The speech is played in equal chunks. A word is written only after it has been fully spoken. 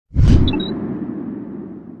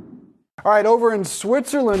All right, over in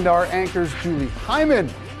Switzerland, our anchors Julie Hyman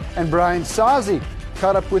and Brian Sozzi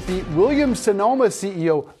caught up with the Williams-Sonoma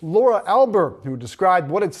CEO Laura Alber, who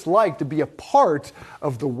described what it's like to be a part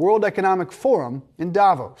of the World Economic Forum in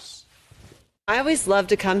Davos. I always love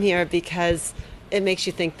to come here because it makes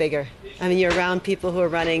you think bigger. I mean, you're around people who are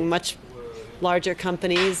running much larger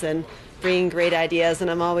companies and bringing great ideas,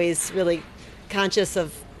 and I'm always really conscious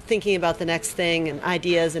of thinking about the next thing and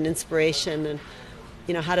ideas and inspiration and,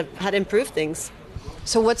 you know, how to improve things.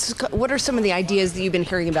 So what are some of the ideas that you've been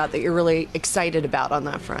hearing about that you're really excited about on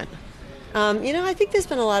that front? I think there's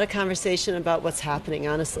been a lot of conversation about what's happening,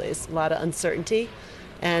 honestly. It's a lot of uncertainty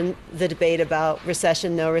and the debate about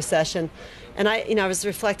recession, no recession. And I was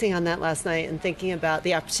reflecting on that last night and thinking about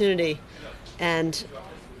the opportunity and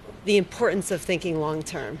the importance of thinking long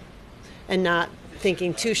term and not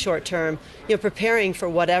thinking too short term, preparing for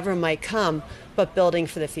whatever might come, but building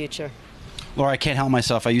for the future. Laura, I can't help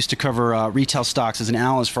myself. I used to cover retail stocks as an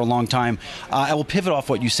analyst for a long time. I will pivot off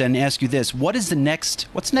what you said and ask you this. What's the next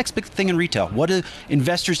big thing in retail? What do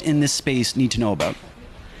investors in this space need to know about?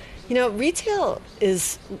 Retail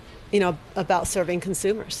is, about serving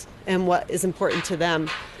consumers and what is important to them.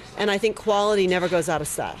 And I think quality never goes out of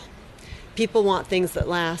style. People want things that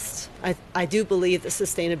last. I do believe that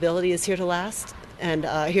sustainability is here to last and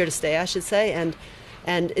here to stay, I should say.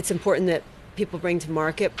 And it's important that people bring to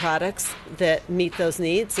market products that meet those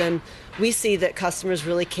needs, and we see that customers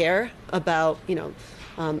really care about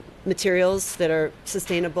materials that are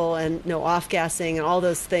sustainable and no off-gassing and all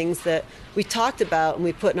those things that we talked about and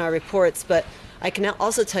we put in our reports. But I can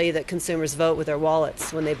also tell you that consumers vote with their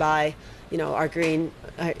wallets when they buy our green,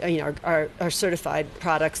 our certified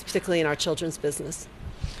products, particularly in our children's business.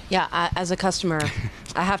 Yeah, as a customer,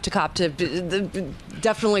 I have to cop to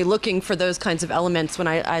definitely looking for those kinds of elements when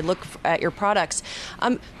I look at your products.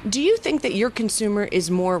 Do you think that your consumer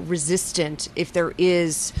is more resistant if there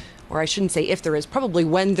is, or I shouldn't say if there is, probably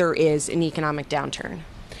when there is an economic downturn?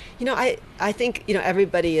 I think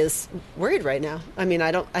everybody is worried right now. I mean,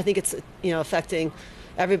 I think it's affecting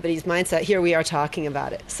everybody's mindset. Here we are talking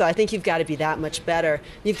about it. So I think you've got to be that much better.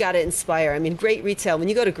 You've got to inspire. I mean, great retail, when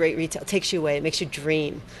you go to great retail, it takes you away. It makes you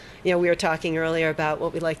dream. We were talking earlier about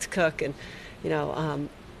what we like to cook, and,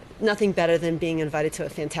 nothing better than being invited to a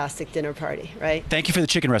fantastic dinner party, right? Thank you for the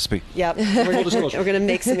chicken recipe. Yep. We're going to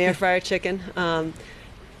make some air fryer chicken.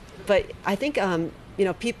 But I think,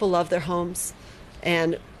 people love their homes,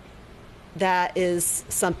 and that is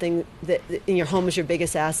something that in your home is your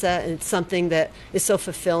biggest asset, and it's something that is so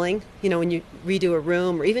fulfilling. When you redo a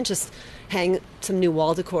room or even just hang some new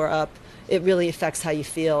wall decor up, it really affects how you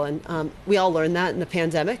feel. And we all learned that in the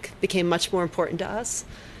pandemic. It became much more important to us,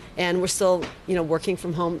 and we're still working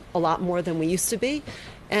from home a lot more than we used to be.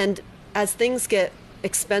 And as things get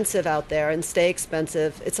expensive out there and stay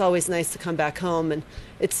expensive, it's always nice to come back home, and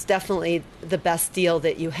it's definitely the best deal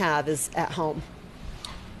that you have is at home.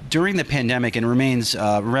 During the pandemic, and remains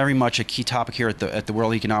very much a key topic here at the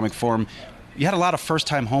World Economic Forum, you had a lot of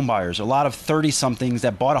first-time home buyers, a lot of 30-somethings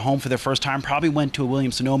that bought a home for their first time, probably went to a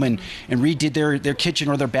Williams-Sonoma and redid their kitchen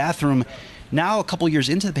or their bathroom. Now, a couple years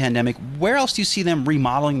into the pandemic, where else do you see them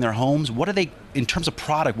remodeling their homes? What are they, in terms of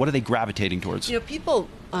product, what are they gravitating towards? People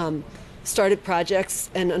started projects,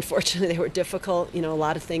 and unfortunately they were difficult. A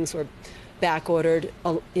lot of things were back ordered.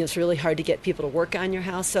 It's really hard to get people to work on your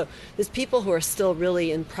house. So there's people who are still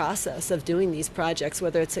really in process of doing these projects,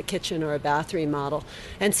 whether it's a kitchen or a bath remodel.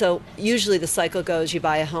 And so usually the cycle goes, you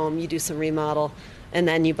buy a home, you do some remodel, and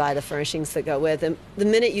then you buy the furnishings that go with. And the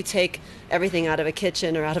minute you take everything out of a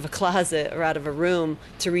kitchen or out of a closet or out of a room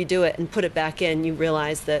to redo it and put it back in, you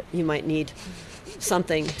realize that you might need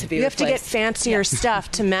something to be replaced. You have to get fancier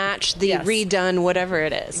stuff to match the redone whatever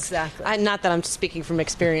it is. Exactly. Not that I'm speaking from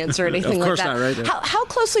experience or anything like that. Of course not, right? How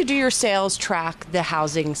closely do your sales track the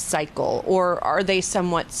housing cycle, or are they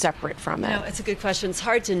somewhat separate from it? It's a good question. It's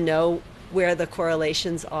hard to know where the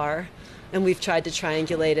correlations are, and we've tried to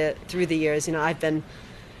triangulate it through the years. I've been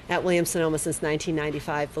at Williams-Sonoma since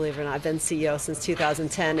 1995, believe it or not. I've been CEO since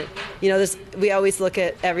 2010. And, we always look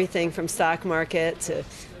at everything from stock market to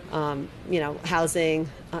housing,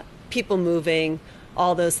 people moving,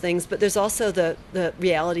 all those things. But there's also the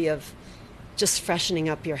reality of just freshening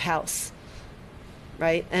up your house,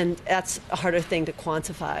 right? And that's a harder thing to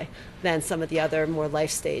quantify than some of the other more life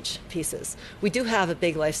stage pieces. We do have a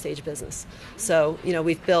big life stage business. So,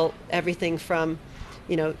 we've built everything from,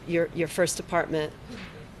 your first apartment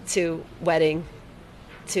to wedding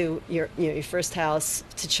to your first house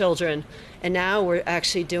to children. And now we're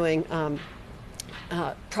actually doing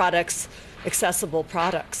products, accessible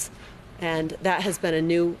products. And that has been a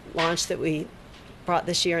new launch that we brought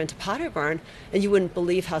this year into Potter Barn, and you wouldn't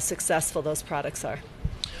believe how successful those products are.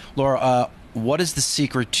 Laura, what is the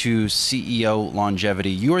secret to CEO longevity?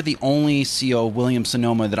 You are the only CEO of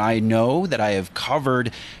Williams-Sonoma that I know, that I have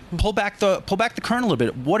covered. Pull back the curtain a little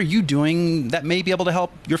bit. What are you doing that may be able to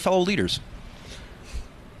help your fellow leaders?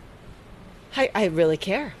 I really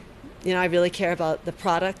care. I really care about the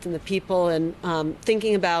product and the people, and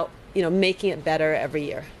thinking about making it better every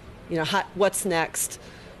year. What's next?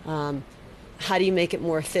 How do you make it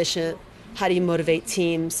more efficient? How do you motivate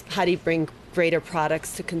teams? How do you bring greater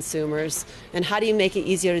products to consumers? And how do you make it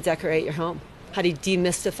easier to decorate your home? How do you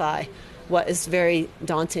demystify what is very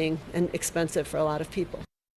daunting and expensive for a lot of people?